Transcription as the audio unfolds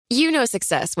You know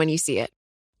success when you see it.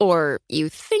 Or you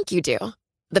think you do.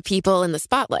 The people in the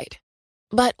spotlight.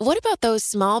 But what about those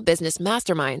small business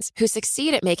masterminds who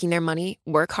succeed at making their money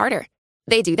work harder?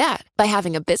 They do that by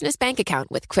having a business bank account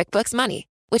with QuickBooks Money,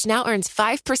 which now earns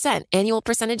 5% annual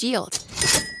percentage yield.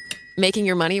 Making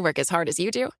your money work as hard as you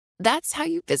do? That's how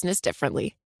you business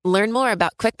differently. Learn more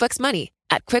about QuickBooks Money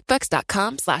at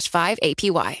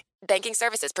quickbooks.com/5APY. Banking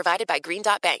services provided by Green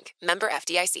Dot Bank. Member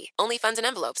FDIC. Only funds and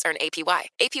envelopes earn APY.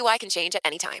 APY can change at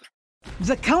any time.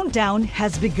 The countdown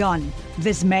has begun.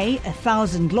 This May,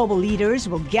 1,000 global leaders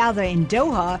will gather in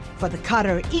Doha for the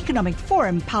Qatar Economic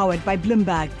Forum powered by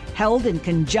Bloomberg, held in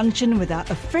conjunction with our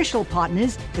official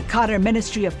partners, the Qatar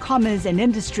Ministry of Commerce and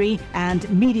Industry and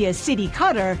Media City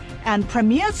Qatar, and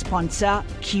premier sponsor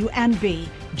QNB.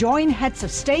 Join heads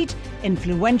of state,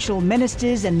 influential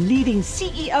ministers and leading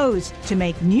CEOs to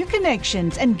make new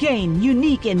connections and gain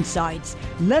unique insights.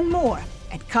 Learn more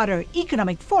at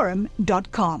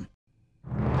QatarEconomicForum.com.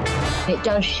 It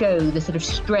does show the sort of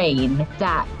strain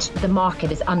that the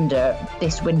market is under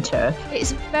this winter.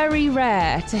 It's very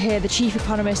rare to hear the chief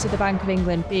economist of the Bank of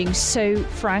England being so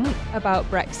frank about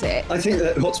Brexit. I think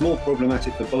that what's more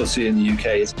problematic for policy in the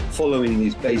UK is following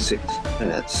these basics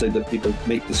so that people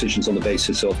make decisions on the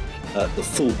basis of the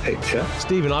full picture.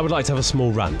 Stephen, I would like to have a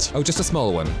small rant. Oh, just a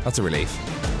small one. That's a relief.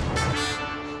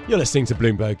 You're listening to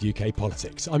Bloomberg UK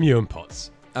Politics. I'm Ewan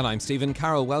Potts. And I'm Stephen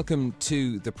Carroll. Welcome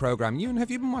to the programme. Ewan,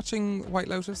 have you been watching White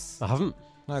Lotus? I haven't.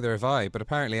 Neither have I, but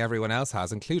apparently everyone else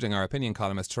has, including our opinion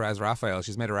columnist Therese Raphael.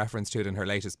 She's made a reference to it in her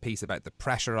latest piece about the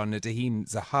pressure on Nadhim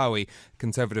Zahawi,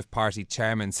 Conservative Party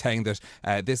chairman, saying that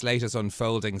this latest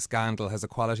unfolding scandal has a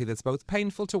quality that's both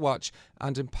painful to watch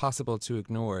and impossible to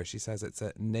ignore. She says it's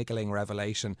a niggling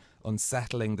revelation,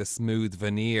 unsettling the smooth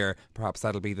veneer. Perhaps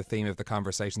that'll be the theme of the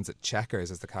conversations at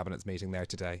Chequers as the Cabinet's meeting there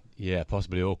today. Yeah,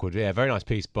 possibly awkward. Yeah, very nice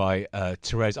piece by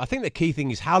Therese. I think the key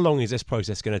thing is how long is this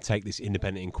process going to take, this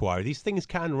independent inquiry? These things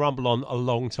can rumble on a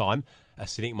long time. A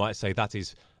cynic might say that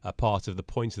is a part of the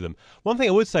point of them. One thing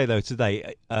I would say, though,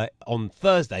 today, on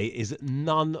Thursday, is that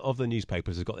none of the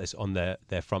newspapers have got this on their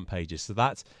front pages. So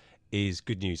that is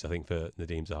good news, I think, for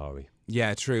Nadhim Zahawi.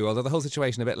 Yeah, true. Although the whole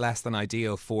situation a bit less than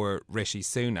ideal for Rishi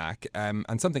Sunak.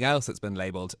 And something else that's been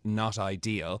labelled not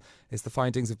ideal is the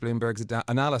findings of Bloomberg's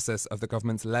analysis of the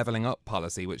government's levelling up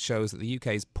policy, which shows that the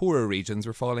UK's poorer regions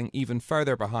were falling even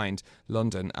further behind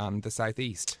London and the South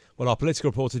East. Well, our political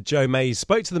reporter Joe Mays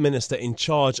spoke to the minister in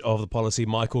charge of the policy,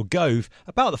 Michael Gove,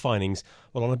 about the findings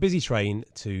while on a busy train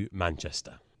to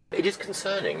Manchester. It is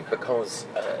concerning because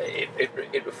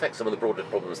it reflects some of the broader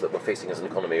problems that we're facing as an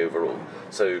economy overall.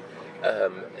 So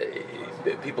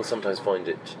people sometimes find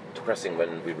it depressing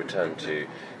when we return to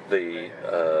the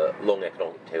long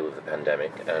economic tail of the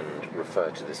pandemic and refer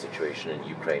to the situation in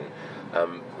Ukraine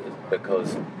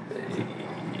because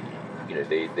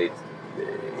it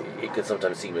can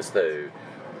sometimes seem as though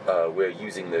we're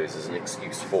using those as an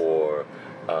excuse for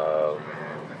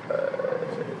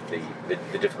the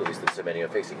difficulties that so many are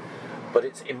facing. But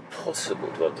it's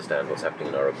impossible to understand what's happening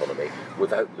in our economy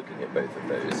without looking at both of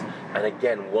those. And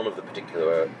again, one of the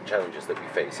particular challenges that we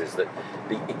face is that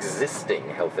the existing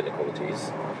health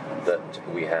inequalities that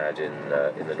we had in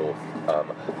the north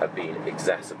have been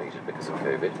exacerbated because of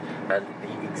COVID, and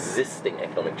the existing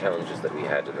economic challenges that we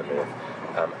had in the north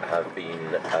have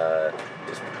been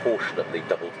disproportionately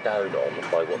doubled down on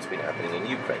by what's been happening in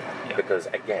Ukraine. Yeah. Because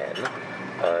again,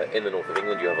 in the north of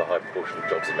England, you have a high proportion of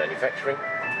jobs in manufacturing.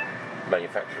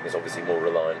 Manufacturing is obviously more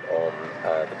reliant on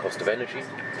the cost of energy,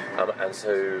 and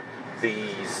so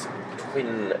these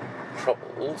twin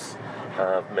troubles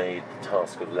have made the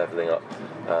task of levelling up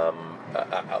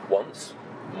at once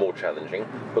more challenging,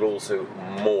 but also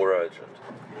more urgent.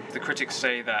 The critics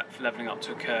say that for levelling up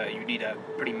to occur, you need a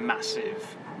pretty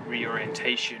massive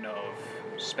reorientation of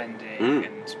spending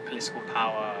and political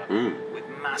power with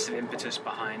massive impetus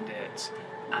behind it,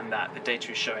 and that the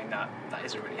data is showing that that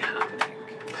isn't really happening.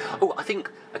 Oh, I think,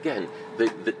 again,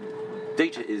 the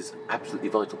data is absolutely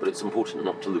vital, but it's important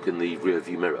not to look in the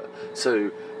rear-view mirror.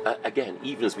 So, again,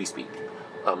 even as we speak,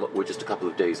 we're just a couple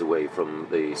of days away from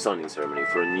the signing ceremony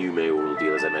for a new mayoral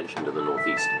deal, as I mentioned, in the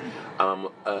northeast.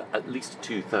 At least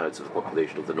 2/3 of the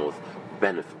population of the north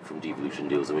benefit from devolution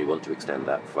deals, and we want to extend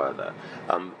that further.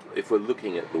 If we're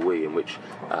looking at the way in which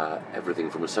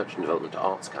everything from research and development to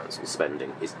Arts Council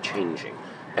spending is changing,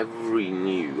 every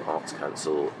new Arts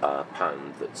Council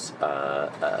pound that's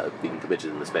being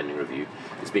committed in the spending review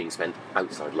is being spent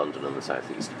outside London and the South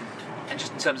East. And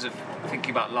just in terms of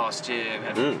thinking about last year, we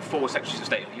had 4 Secretaries of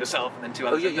State, yourself and then 2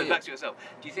 others, back to yourself.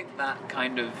 Do you think that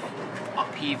kind of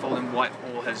upheaval in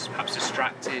Whitehall has perhaps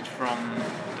distracted from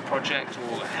the project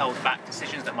or held back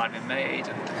decisions that might have been made?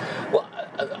 Well,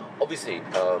 obviously,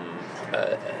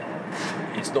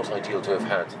 it's not ideal to have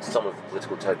had some of the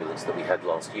political turbulence that we had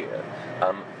last year.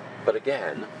 But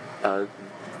again,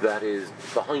 that is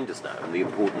behind us now, and the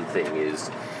important thing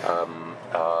is,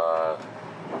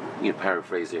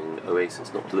 paraphrasing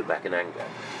Oasis, not to look back in anger,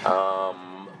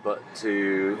 but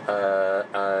to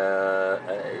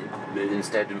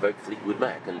instead invoke Fleetwood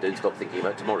Mac and don't stop thinking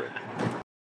about tomorrow.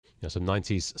 Some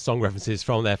 90s song references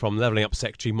from Levelling Up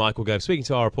Secretary Michael Gove, speaking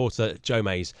to our reporter Joe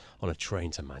Mays on a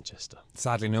train to Manchester.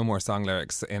 Sadly, no more song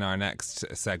lyrics in our next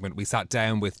segment. We sat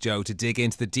down with Joe to dig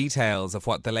into the details of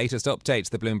what the latest update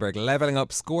to the Bloomberg Levelling Up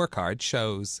scorecard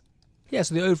shows. Yeah,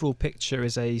 so the overall picture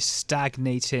is a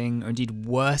stagnating or indeed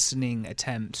worsening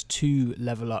attempt to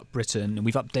level up Britain. And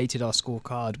we've updated our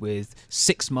scorecard with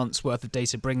 6 months worth of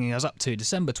data, bringing us up to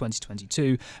December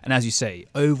 2022. And as you say,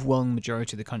 overwhelming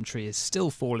majority of the country is still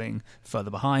falling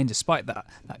further behind, despite that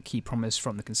key promise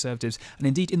from the Conservatives. And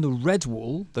indeed, in the red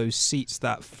wall, those seats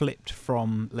that flipped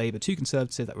from Labour to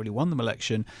Conservative that really won them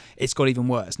election, it's got even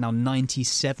worse. Now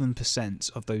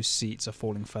 97% of those seats are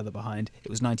falling further behind. It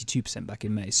was 92% back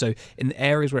in May. So in the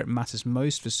areas where it matters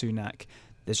most for Sunak,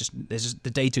 the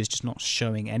data is just not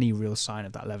showing any real sign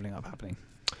of that levelling up happening.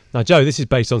 Now, Joe, this is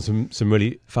based on some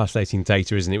really fascinating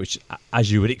data, isn't it? Which,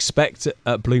 as you would expect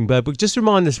at Bloomberg, but just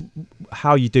remind us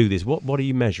how you do this. What are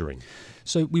you measuring?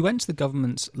 So we went to the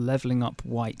government's Levelling Up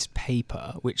white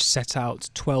paper, which set out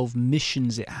 12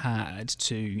 missions it had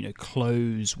to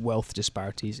close wealth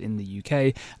disparities in the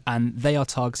UK, and they are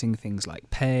targeting things like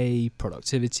pay,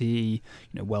 productivity,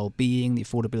 well-being, the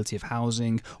affordability of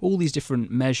housing, all these different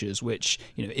measures which,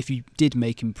 if you did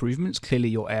make improvements, clearly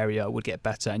your area would get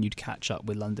better and you'd catch up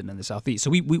with London and the South East. So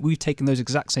we've taken those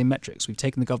exact same metrics. We've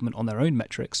taken the government on their own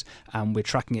metrics and we're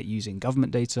tracking it using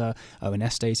government data,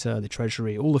 ONS data, the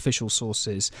Treasury, all official sources.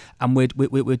 And we're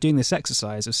doing this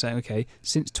exercise of saying, okay,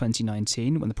 since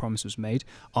 2019, when the promise was made,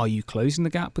 are you closing the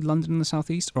gap with London and the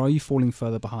South East, or are you falling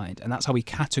further behind? And that's how we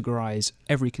categorise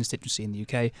every constituency in the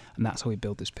UK, and that's how we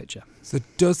build this picture. So it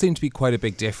does seem to be quite a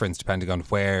big difference depending on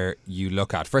where you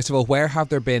look at. First of all, where have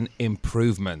there been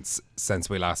improvements since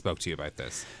we last spoke to you about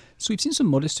this? So we've seen some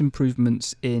modest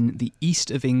improvements in the east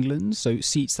of England, so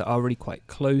seats that are really quite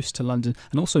close to London,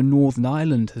 and also Northern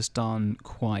Ireland has done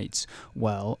quite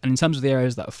well. And in terms of the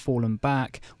areas that have fallen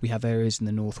back, we have areas in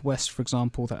the northwest, for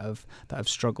example, that have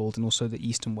struggled, and also the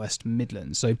east and west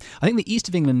Midlands. So I think the east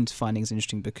of England finding is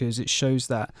interesting because it shows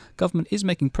that government is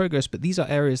making progress, but these are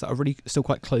areas that are really still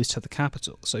quite close to the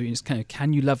capital. So it's kind of,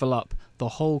 can you level up the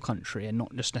whole country and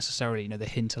not just necessarily the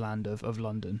hinterland of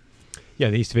London? Yeah,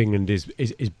 the east of England is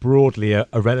broadly a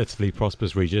relatively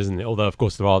prosperous region, isn't it? Although, of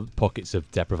course, there are pockets of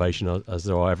deprivation, as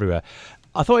there are everywhere.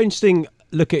 I thought interesting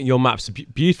looking at your maps,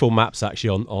 beautiful maps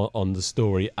actually on the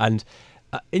story, and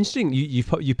interesting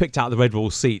you picked out the red wall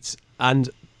seats, and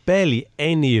barely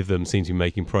any of them seem to be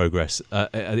making progress.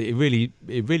 It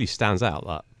really stands out,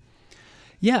 that.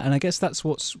 Yeah, and I guess that's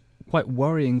what's quite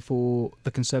worrying for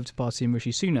the Conservative Party and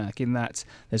Rishi Sunak, in that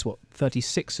there's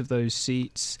 36 of those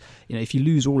seats. If you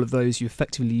lose all of those, you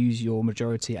effectively lose your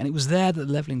majority. And it was there that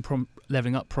the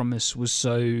levelling up promise was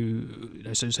so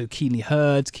keenly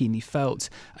heard, keenly felt,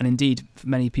 and indeed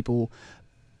many people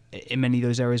in many of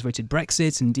those areas voted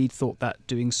Brexit. And indeed thought that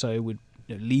doing so would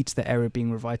lead to the area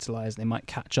being revitalised. They might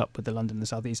catch up with the London and the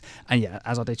South East. And yeah,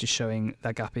 as our data is showing,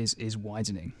 that gap is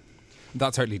widening.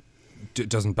 That certainly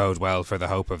doesn't bode well for the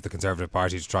hope of the Conservative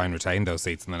Party to try and retain those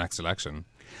seats in the next election.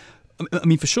 I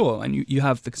mean, for sure. And you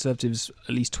have the Conservatives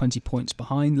at least 20 points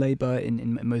behind Labour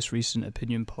in most recent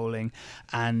opinion polling.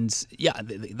 And yeah,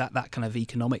 that kind of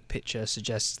economic picture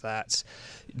suggests that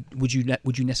would you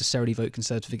necessarily vote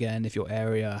Conservative again if your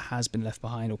area has been left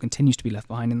behind or continues to be left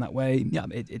behind in that way? Yeah,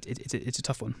 it's a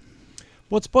tough one.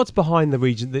 What's behind the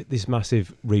region? This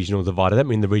massive regional divide. I don't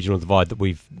mean the regional divide that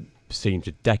we've seen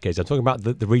for decades. I'm talking about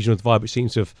the regional divide which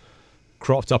seems to have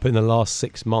cropped up in the last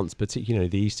 6 months, particularly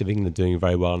the east of England doing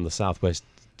very well and the southwest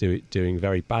doing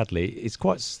very badly. It's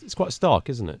quite stark,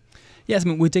 isn't it? Yes, I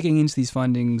mean, we're digging into these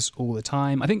findings all the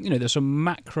time. I think, there's some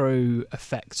macro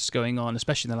effects going on,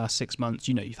 especially in the last 6 months.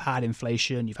 You've had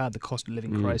inflation, you've had the cost of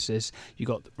living crisis, you've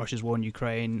got Russia's war in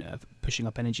Ukraine, pushing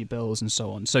up energy bills and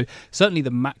so on. So certainly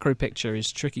the macro picture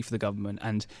is tricky for the government,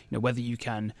 and whether you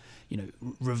can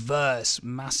reverse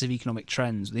massive economic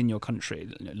trends within your country,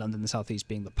 London and the South East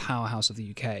being the powerhouse of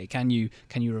the UK, can you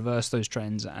reverse those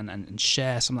trends and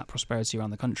share some of that prosperity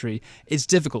around the country? It's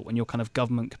difficult when your kind of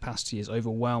government capacity is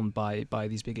overwhelmed by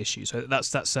these big issues. So that's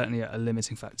certainly a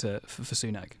limiting factor for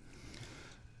Sunak.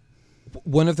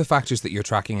 One of the factors that you're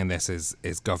tracking in this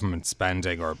is government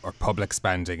spending or public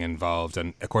spending involved,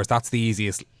 and of course that's the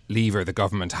easiest lever the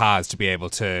government has to be able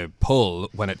to pull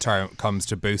when it comes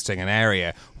to boosting an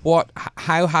area.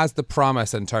 How has the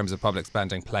promise in terms of public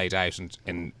spending played out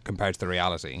in compared to the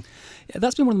reality? Yeah,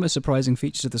 that's been one of the most surprising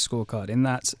features of the scorecard, in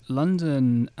that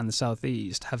London and the South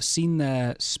East have seen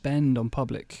their spend on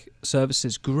public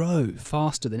services grow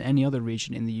faster than any other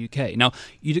region in the UK. Now,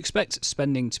 you'd expect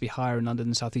spending to be higher in London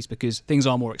and the South East because things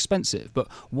are more expensive, but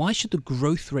why should the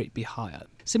growth rate be higher?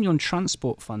 Similarly on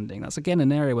transport funding, that's again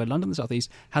an area where London and the South East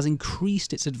has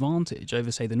increased its advantage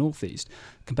over, say, the North East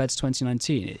compared to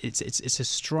 2019. It's a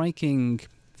striking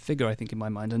figure, I think, in my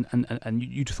mind, and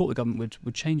you'd thought the government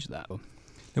would change that.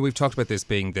 Now, we've talked about this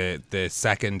being the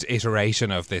second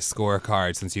iteration of this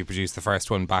scorecard since you produced the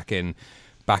first one back in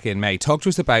May. Talk to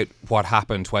us about what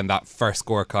happened when that first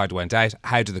scorecard went out.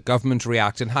 How did the government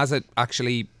react, and has it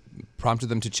actually prompted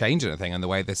them to change anything in the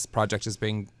way this project is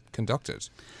being conducted?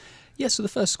 Yes, so the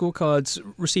first scorecards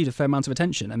received a fair amount of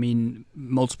attention. I mean,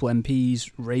 multiple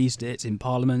MPs raised it in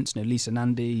Parliament. Lisa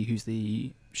Nandy, who's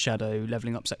the Shadow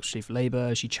Levelling Up Secretary for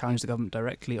Labour, she challenged the government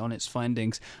directly on its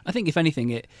findings. I think, if anything,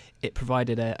 it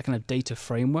provided a kind of data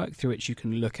framework through which you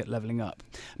can look at levelling up.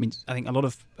 I mean, I think a lot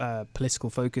of political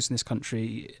focus in this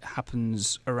country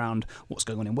happens around what's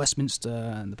going on in Westminster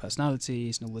and the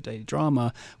personalities and all the daily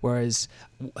drama, whereas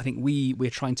I think we're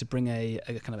trying to bring a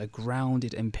kind of a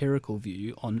grounded empirical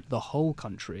view on the whole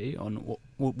country, on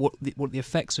what the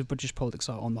effects of British politics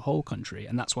are on the whole country,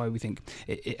 and that's why we think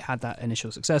it had that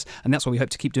initial success, and that's why we hope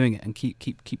to keep doing it and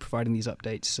keep providing these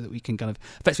updates so that we can kind of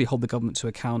effectively hold the government to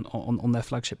account on their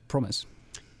flagship promise.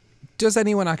 Does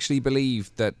anyone actually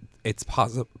believe that it's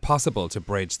possible to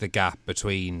bridge the gap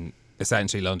between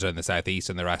essentially London and the South East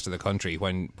and the rest of the country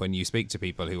when you speak to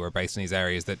people who are based in these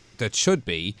areas that should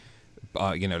be,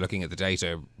 looking at the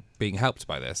data, being helped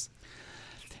by this?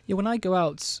 Yeah, when I go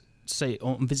out, say,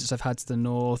 on visits I've had to the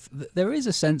north, there is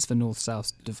a sense of a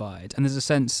north-south divide, and there's a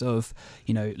sense of,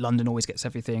 London always gets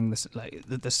everything,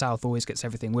 the south always gets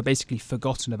everything. We're basically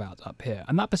forgotten about up here,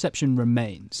 and that perception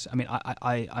remains. I mean,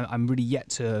 I'm really yet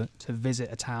to visit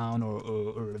a town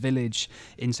or a village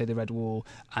in, say, the Red Wall,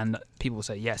 and people will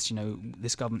say, yes,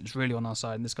 this government's really on our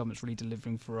side, and this government's really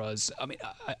delivering for us. I mean,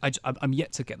 I'm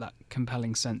yet to get that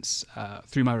compelling sense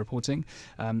through my reporting.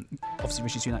 Obviously,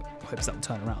 Rishi Sunak hopes that will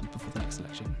turn around before the next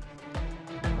election.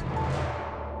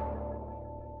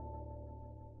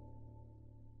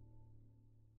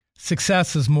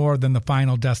 Success is more than the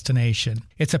final destination.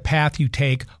 It's a path you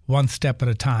take one step at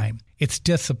a time. It's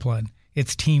discipline,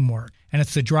 it's teamwork, and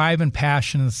it's the drive and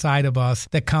passion inside of us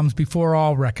that comes before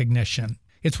all recognition.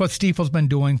 It's what Stifel's been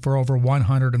doing for over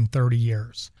 130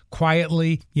 years.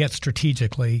 Quietly, yet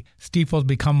strategically, Stifel's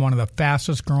become one of the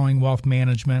fastest growing wealth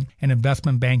management and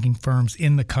investment banking firms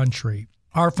in the country.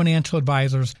 Our financial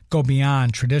advisors go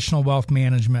beyond traditional wealth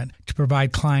management to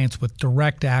provide clients with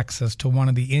direct access to one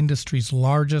of the industry's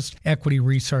largest equity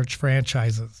research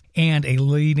franchises and a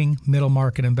leading middle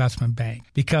market investment bank,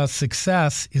 because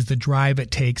success is the drive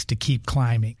it takes to keep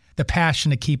climbing, the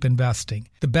passion to keep investing,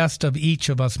 the best of each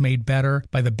of us made better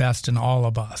by the best in all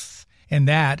of us. And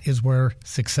that is where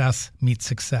success meets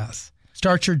success.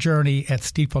 Start your journey at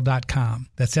Stifel.com.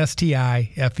 That's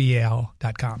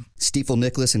Stifel.com. Stifel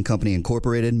Nicholas and Company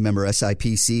Incorporated, member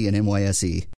SIPC and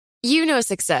NYSE. You know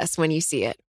success when you see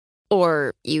it.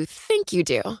 Or you think you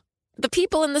do. The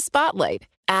people in the spotlight.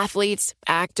 Athletes,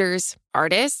 actors,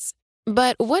 artists.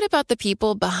 But what about the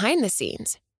people behind the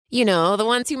scenes? The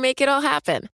ones who make it all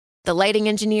happen. The lighting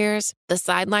engineers, the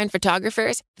sideline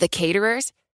photographers, the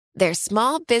caterers. They're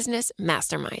small business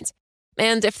masterminds.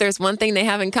 And if there's one thing they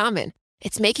have in common,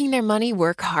 it's making their money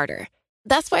work harder.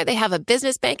 That's why they have a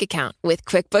business bank account with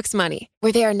QuickBooks Money,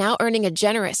 where they are now earning a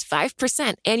generous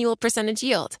 5% annual percentage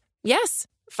yield. Yes,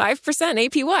 5%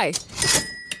 APY.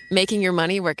 Making your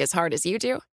money work as hard as you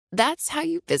do? That's how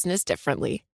you business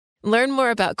differently. Learn more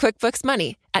about QuickBooks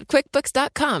Money at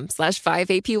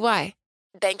QuickBooks.com/5APY.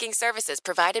 Banking services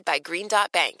provided by Green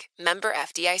Dot Bank, member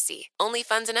FDIC. Only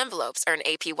funds and envelopes earn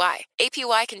APY.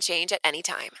 APY can change at any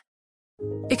time.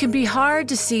 It can be hard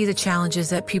to see the challenges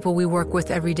that people we work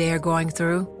with every day are going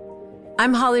through.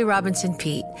 I'm Holly Robinson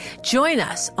Peete. Join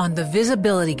us on The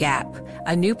Visibility Gap,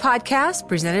 a new podcast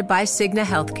presented by Cigna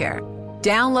Healthcare.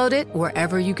 Download it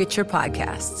wherever you get your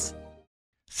podcasts.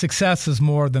 Success is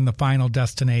more than the final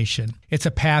destination. It's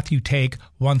a path you take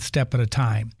one step at a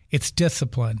time. It's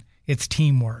discipline, it's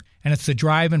teamwork, and it's the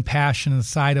drive and passion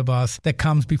inside of us that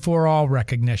comes before all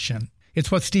recognition. It's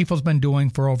what Stifel's been doing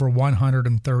for over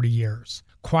 130 years.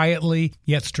 Quietly,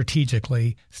 yet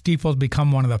strategically, Stifel's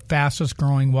become one of the fastest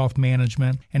growing wealth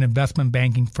management and investment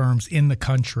banking firms in the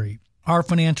country. Our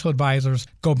financial advisors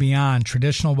go beyond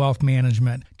traditional wealth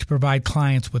management to provide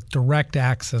clients with direct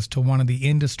access to one of the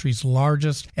industry's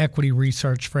largest equity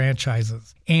research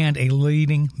franchises and a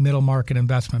leading middle market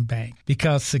investment bank,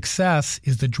 because success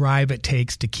is the drive it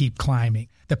takes to keep climbing,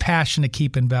 the passion to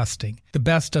keep investing, the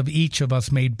best of each of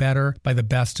us made better by the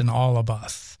best in all of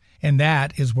us. And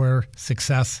that is where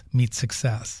success meets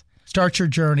success. Start your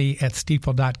journey at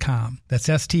Stifel.com. That's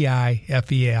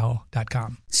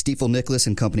STIFEL.com. Stifel Nicholas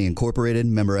and Company Incorporated,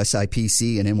 member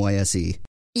SIPC and NYSE.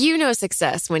 You know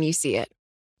success when you see it.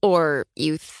 Or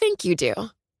you think you do.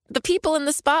 The people in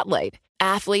the spotlight.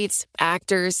 Athletes,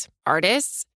 actors,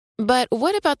 artists. But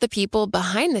what about the people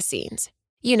behind the scenes?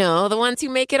 You know, the ones who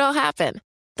make it all happen.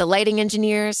 The lighting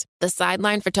engineers, the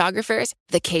sideline photographers,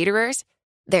 the caterers.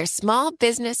 They're small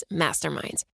business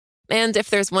masterminds. And if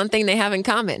there's one thing they have in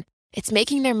common, it's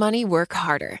making their money work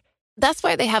harder. That's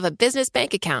why they have a business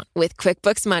bank account with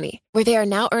QuickBooks Money, where they are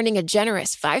now earning a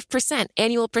generous 5%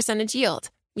 annual percentage yield.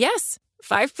 Yes,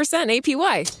 5%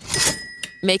 APY.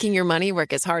 Making your money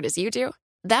work as hard as you do?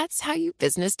 That's how you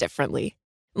business differently.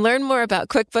 Learn more about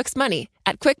QuickBooks Money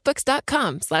at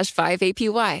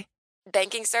quickbooks.com/5APY.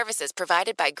 Banking services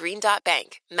provided by Green Dot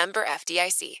Bank, member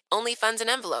FDIC. Only funds and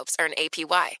envelopes earn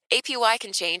APY. APY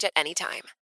can change at any time.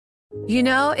 You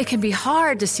know, it can be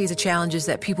hard to see the challenges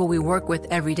that people we work with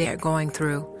every day are going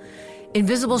through.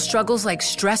 Invisible struggles like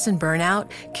stress and burnout,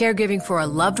 caregiving for a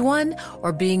loved one,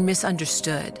 or being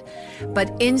misunderstood.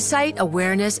 But insight,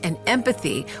 awareness, and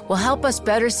empathy will help us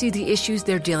better see the issues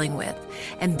they're dealing with.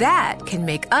 And that can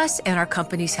make us and our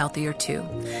companies healthier too.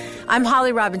 I'm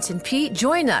Holly Robinson Peete.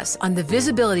 Join us on The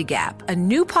Visibility Gap, a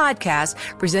new podcast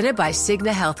presented by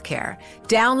Cigna Healthcare.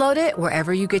 Download it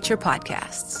wherever you get your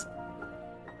podcasts.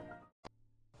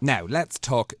 Now, let's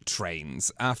talk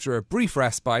trains. After a brief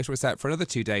respite, we're set for another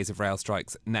 2 days of rail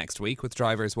strikes next week, with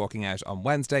drivers walking out on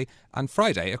Wednesday and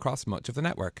Friday across much of the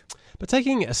network. But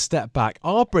taking a step back,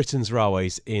 are Britain's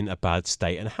railways in a bad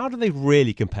state, and how do they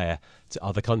really compare to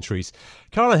other countries?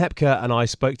 Caroline Hepker and I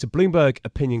spoke to Bloomberg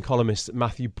opinion columnist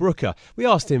Matthew Brooker. We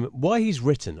asked him why he's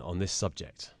written on this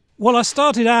subject. Well, I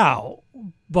started out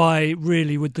by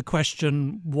really with the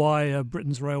question, why are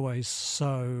Britain's railways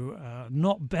so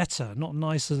not better, not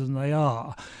nicer than they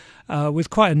are,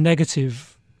 with quite a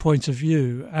negative point of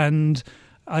view. And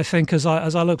I think as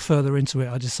I looked further into it,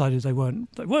 I decided they weren't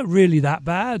really that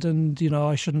bad, and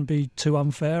I shouldn't be too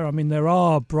unfair. I mean, there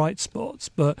are bright spots,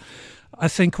 but I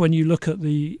think when you look at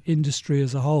the industry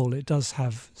as a whole, it does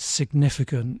have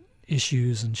significant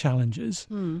issues and challenges.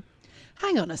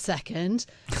 Hang on a second.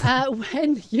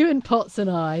 When Ewan Potts and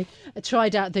I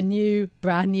tried out the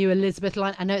brand new Elizabeth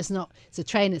line, I know it's a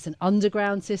train, it's an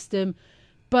underground system.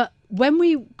 But when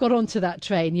we got onto that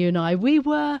train, you and I, we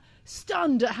were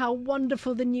stunned at how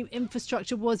wonderful the new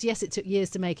infrastructure was. Yes, it took years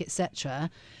to make,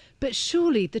 etc. But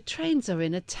surely the trains are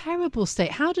in a terrible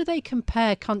state. How do they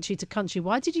compare country to country?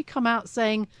 Why did you come out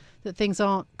saying that things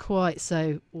aren't quite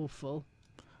so awful?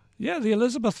 Yeah, the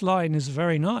Elizabeth line is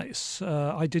very nice.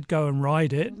 I did go and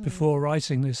ride it before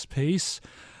writing this piece.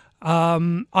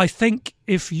 I think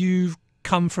if you've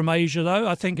come from Asia, though,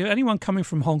 I think anyone coming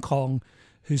from Hong Kong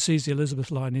who sees the Elizabeth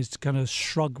line is going to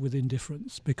shrug with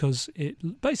indifference, because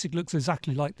it basically looks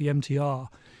exactly like the MTR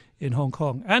in Hong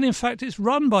Kong. And in fact, it's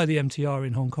run by the MTR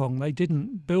in Hong Kong. They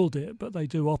didn't build it, but they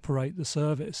do operate the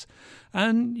service.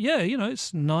 And yeah,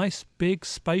 it's nice, big,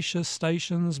 spacious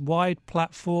stations, wide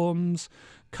platforms,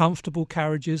 comfortable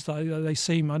carriages. They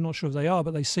seem, I'm not sure if they are,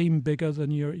 but they seem bigger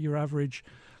than your average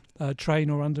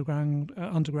train or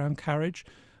underground carriage.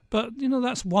 But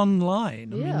that's one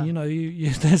line. I mean,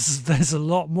 there's a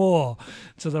lot more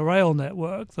to the rail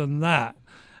network than that.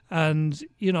 And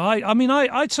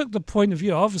I took the point of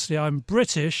view. Obviously, I'm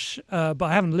British, but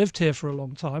I haven't lived here for a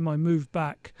long time. I moved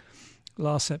back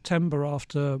last September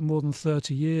after more than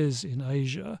 30 years in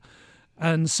Asia.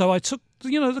 And so I took,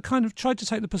 tried to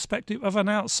take the perspective of an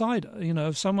outsider,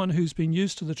 of someone who's been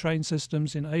used to the train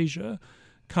systems in Asia,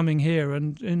 coming here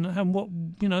and what,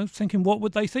 thinking what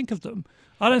would they think of them.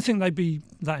 I don't think they'd be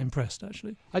that impressed,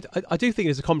 actually. I do think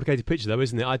it's a complicated picture, though,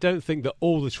 isn't it? I don't think that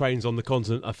all the trains on the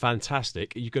continent are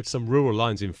fantastic. You go to some rural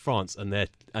lines in France and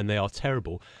they are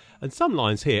terrible. And some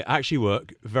lines here actually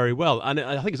work very well. And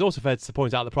I think it's also fair to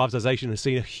point out that privatisation has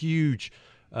seen a huge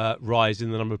rise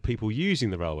in the number of people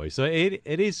using the railway. So it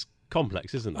is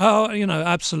complex, isn't it? Oh,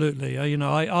 absolutely.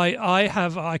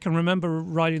 I can remember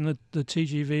riding the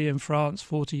TGV in France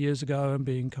 40 years ago and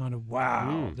being kind of,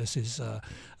 wow, this is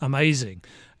amazing.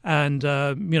 And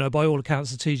by all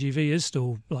accounts, the TGV is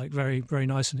still like very, very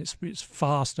nice, and it's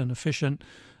fast and efficient.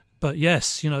 But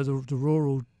yes, the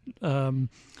rural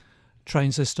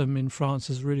train system in France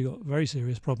has really got very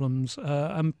serious problems.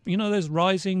 And there's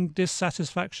rising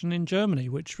dissatisfaction in Germany,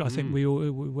 which I think we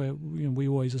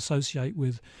always associate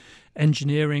with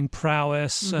engineering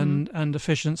prowess and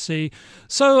efficiency.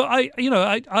 So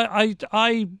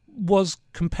I was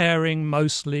comparing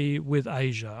mostly with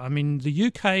Asia. I mean, the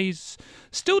UK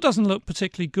still doesn't look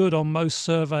particularly good on most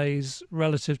surveys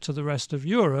relative to the rest of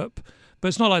Europe. But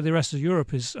it's not like the rest of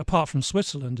Europe is, apart from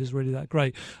Switzerland, is really that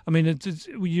great. I mean,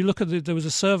 you look at there was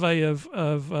a survey of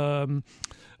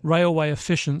railway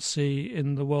efficiency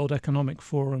in the World Economic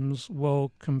Forum's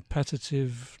World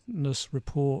Competitiveness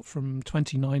Report from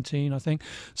 2019, I think.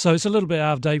 So it's a little bit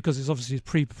out of date because it's obviously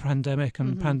pre-pandemic,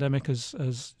 and the pandemic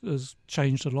has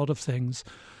changed a lot of things.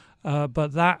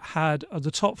 But that had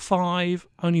the top 5.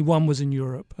 Only one was in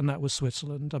Europe, and that was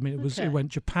Switzerland. I mean, it went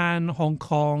Japan, Hong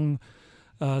Kong,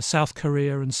 South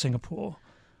Korea and Singapore.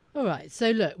 All right. So,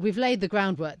 look, we've laid the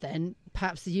groundwork then.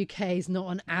 Perhaps the UK is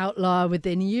not an outlier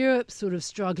within Europe, sort of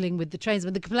struggling with the trains.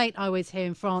 But the complaint I always hear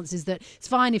in France is that it's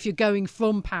fine if you're going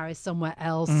from Paris somewhere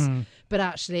else, but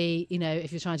actually,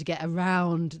 if you're trying to get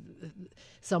around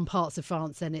some parts of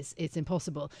France, then it's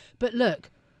impossible. But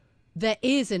look, there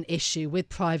is an issue with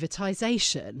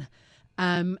privatisation.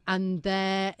 And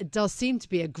there does seem to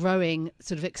be a growing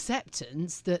sort of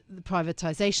acceptance that the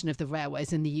privatisation of the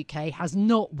railways in the UK has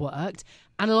not worked.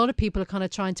 And a lot of people are kind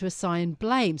of trying to assign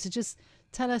blame. So just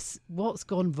tell us what's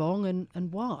gone wrong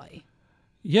and why.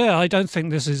 Yeah, I don't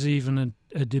think this is even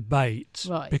a debate.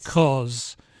 Right.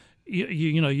 Because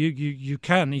you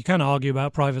can argue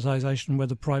about privatisation,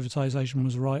 whether privatisation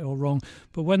was right or wrong.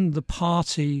 But when the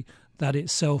party that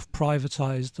itself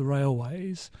privatised the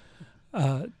railways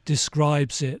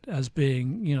describes it as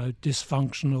being,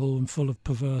 dysfunctional and full of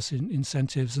perverse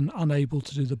incentives and unable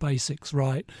to do the basics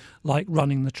right, like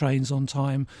running the trains on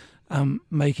time,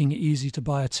 making it easy to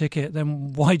buy a ticket,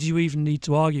 then why do you even need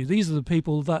to argue? These are the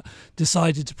people that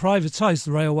decided to privatise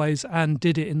the railways and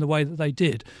did it in the way that they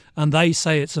did, and they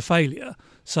say it's a failure.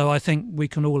 So I think we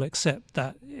can all accept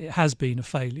that it has been a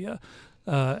failure.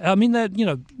 I mean, they're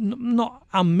not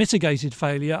unmitigated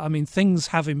failure. I mean, things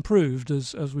have improved,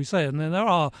 as we say, and then there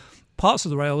are parts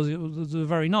of the rails that are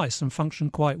very nice and function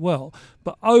quite well.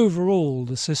 But overall,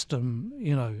 the system,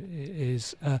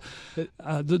 is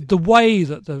the way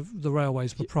that the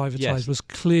railways were privatised was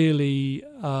clearly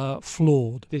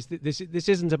flawed. This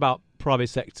isn't about private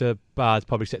sector bad,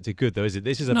 public sector good, though, is it?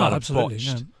 This is about a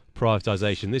botched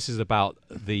privatisation. This is about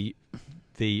the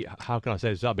how can I say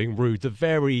this without being rude? The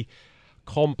very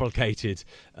complicated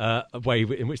way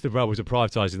in which the railways were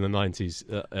privatised in the 90s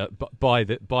by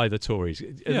the Tories.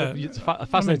 Yeah. It's a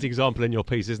fascinating example in your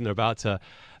piece, isn't there, about a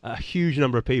huge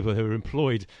number of people who are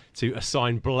employed to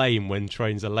assign blame when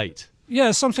trains are late. Yeah,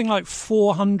 something like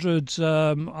 400,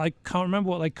 I can't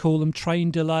remember what they call them, train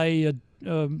delay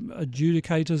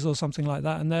adjudicators or something like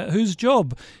that, and whose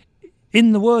job,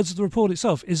 in the words of the report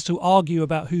itself, is to argue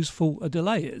about whose fault a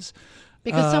delay is.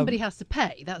 Because somebody has to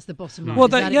pay. That's the bottom line. Well,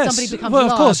 somebody becomes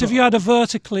of course, liable. if you had a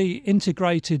vertically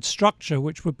integrated structure,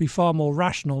 which would be far more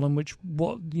rational, and which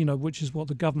is what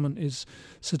the government is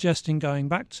suggesting going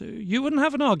back to, you wouldn't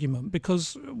have an argument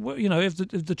because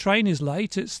if the train is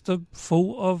late, it's the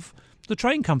fault of the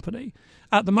train company.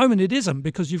 At the moment, it isn't,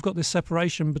 because you've got this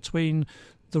separation between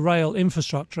the rail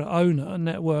infrastructure owner,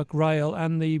 Network Rail,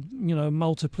 and the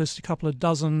multiplicity, couple of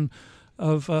dozen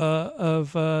of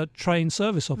train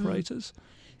service operators.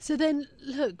 So then,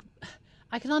 look,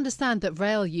 I can understand that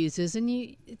rail users, and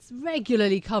it's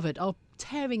regularly covered, are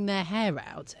tearing their hair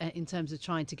out in terms of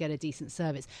trying to get a decent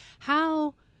service.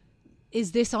 How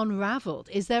is this unravelled?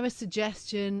 Is there a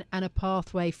suggestion and a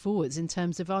pathway forwards in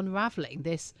terms of unravelling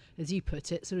this, as you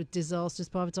put it, sort of disastrous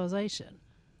privatisation?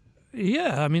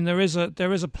 Yeah, I mean, there is a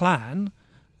plan.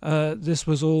 This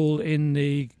was all in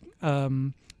the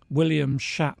William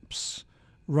Shapps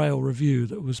Rail Review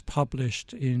that was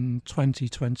published in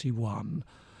 2021,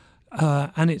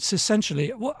 and it's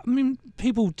essentially,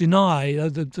 people deny,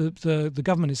 the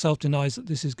government itself denies that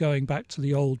this is going back to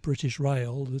the old British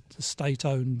Rail, the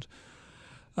state-owned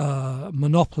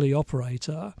monopoly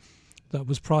operator that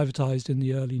was privatised in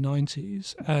the early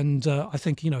 90s, and I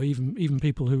think even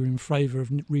people who are in favour of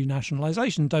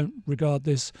renationalisation don't regard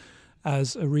this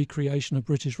as a recreation of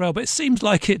British Rail, but it seems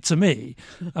like it to me.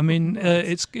 I mean,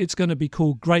 it's going to be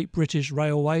called Great British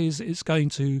Railways. It's going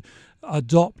to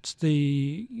adopt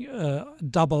the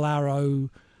double arrow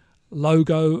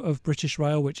logo of British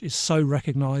Rail, which is so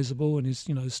recognisable and is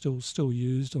still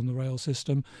used on the rail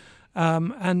system.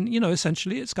 And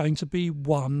essentially, it's going to be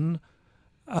one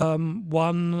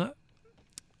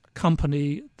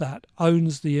company that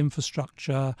owns the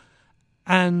infrastructure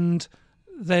and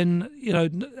then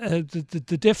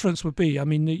the difference would be, I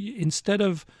mean, instead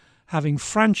of having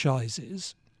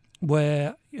franchises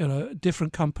where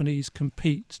different companies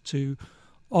compete to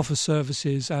offer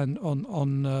services and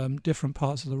on different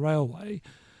parts of the railway,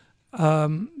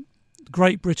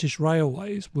 Great British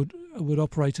Railways would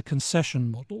operate a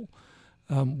concession model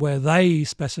where they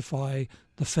specify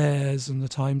the fares and the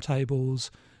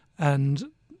timetables, and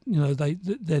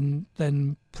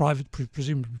then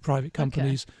presumably private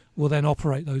companies will then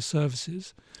operate those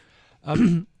services.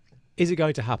 Is it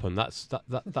going to happen?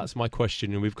 That's my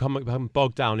question. And we've become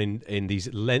bogged down in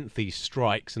these lengthy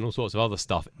strikes and all sorts of other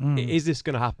stuff. Is this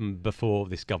going to happen before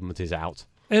this government is out?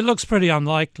 It looks pretty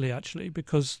unlikely, actually,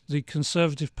 because the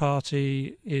Conservative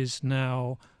Party is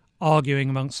now arguing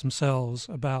amongst themselves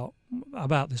about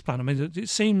this plan. I mean, it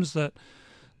seems that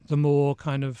the more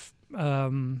kind of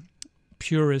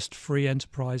purist free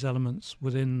enterprise elements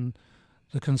within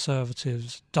the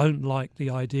Conservatives don't like the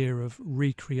idea of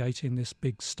recreating this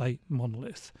big state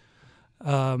monolith,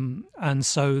 and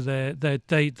so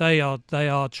they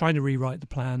are trying to rewrite the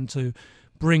plan to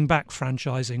bring back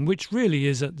franchising, which really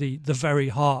is at the very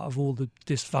heart of all the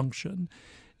dysfunction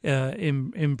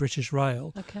in British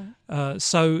Rail. Okay.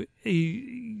 So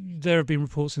there have been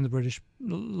reports in the British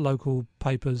local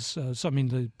papers,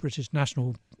 the British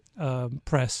national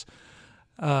press,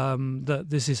 that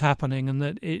this is happening, and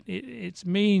that it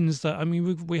means that, I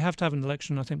mean, we have to have an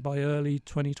election, I think, by early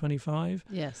 2025.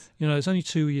 Yes. It's only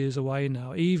 2 years away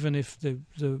now. Even if the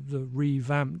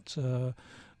revamped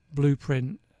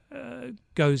blueprint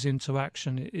goes into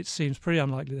action, it seems pretty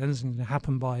unlikely that anything can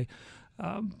happen by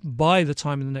the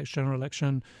time of the next general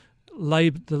election.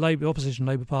 The opposition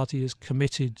Labour Party is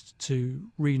committed to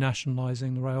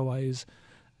renationalising the railways,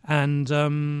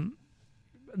 and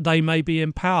they may be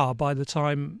in power by the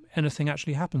time anything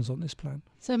actually happens on this plan.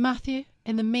 So, Matthew,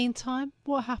 in the meantime,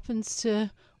 what happens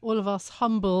to all of us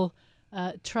humble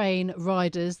train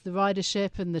riders? The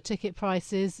ridership and the ticket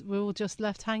prices, we're all just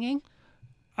left hanging?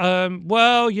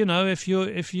 Well, if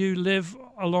you live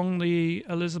along the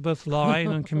Elizabeth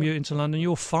line and commute into London,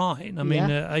 you're fine. I mean,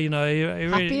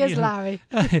 happy as Larry.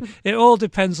 It all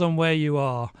depends on where you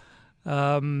are.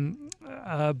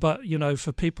 But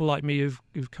for people like me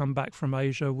who've come back from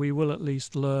Asia, we will at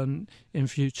least learn in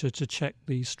future to check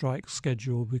the strike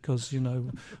schedule, because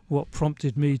what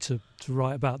prompted me to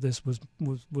write about this was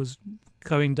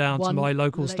going down to my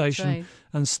local station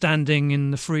and standing in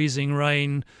the freezing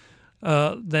rain.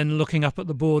 Then looking up at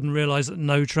the board and realise that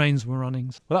no trains were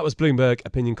running. Well, that was Bloomberg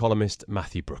opinion columnist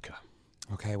Matthew Brooker.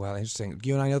 Okay, well, interesting.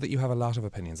 You and I know that you have a lot of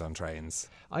opinions on trains.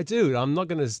 I do. I'm not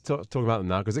going to talk about them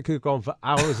now, because it could go on for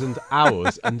hours and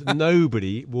hours and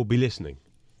nobody will be listening.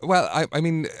 Well, I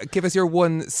mean, give us your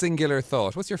one singular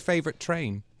thought. What's your favourite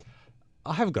train?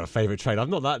 I haven't got a favourite train.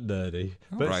 I'm not that nerdy.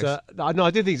 But right.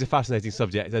 I do think it's a fascinating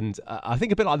subject. And I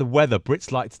think a bit like the weather,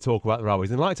 Brits like to talk about the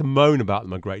railways. They like to moan about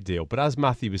them a great deal. But as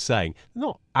Matthew was saying, they're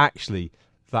not actually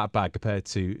that bad compared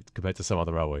to some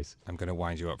other railways. I'm going to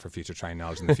wind you up for future train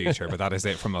knowledge in the future, but that is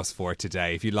it from us for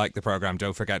today. If you like the programme,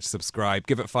 don't forget to subscribe.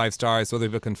 Give it 5 stars so that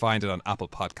people can find it on Apple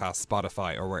Podcasts,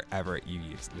 Spotify, or wherever you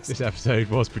listen. This episode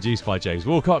was produced by James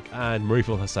Walcock, and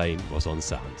Marifal Hussain was on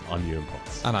sound. I'm Ewan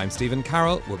Potts. And I'm Stephen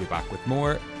Carroll. We'll be back with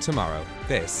more tomorrow.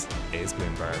 This is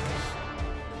Bloomberg.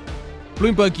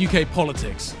 Bloomberg UK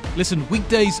Politics. Listen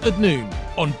weekdays at noon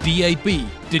on DAB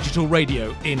Digital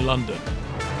Radio in London.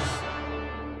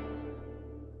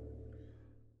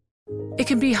 It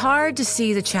can be hard to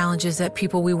see the challenges that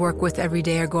people we work with every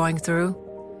day are going through.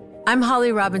 I'm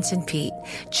Holly Robinson Peete.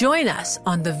 Join us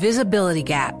on The Visibility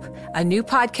Gap, a new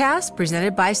podcast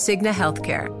presented by Cigna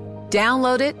Healthcare.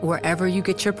 Download it wherever you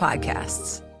get your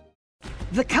podcasts.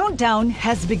 The countdown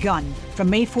has begun. From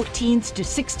May 14th to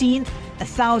 16th,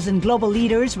 1,000 global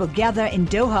leaders will gather in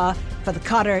Doha for the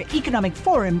Qatar Economic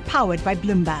Forum powered by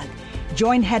Bloomberg.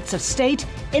 Join heads of state,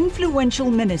 influential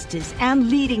ministers, and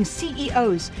leading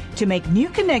CEOs to make new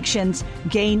connections,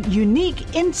 gain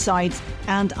unique insights,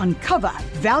 and uncover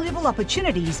valuable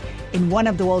opportunities in one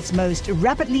of the world's most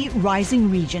rapidly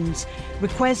rising regions.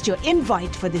 Request your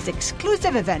invite for this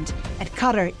exclusive event at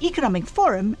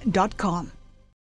QatarEconomicForum.com.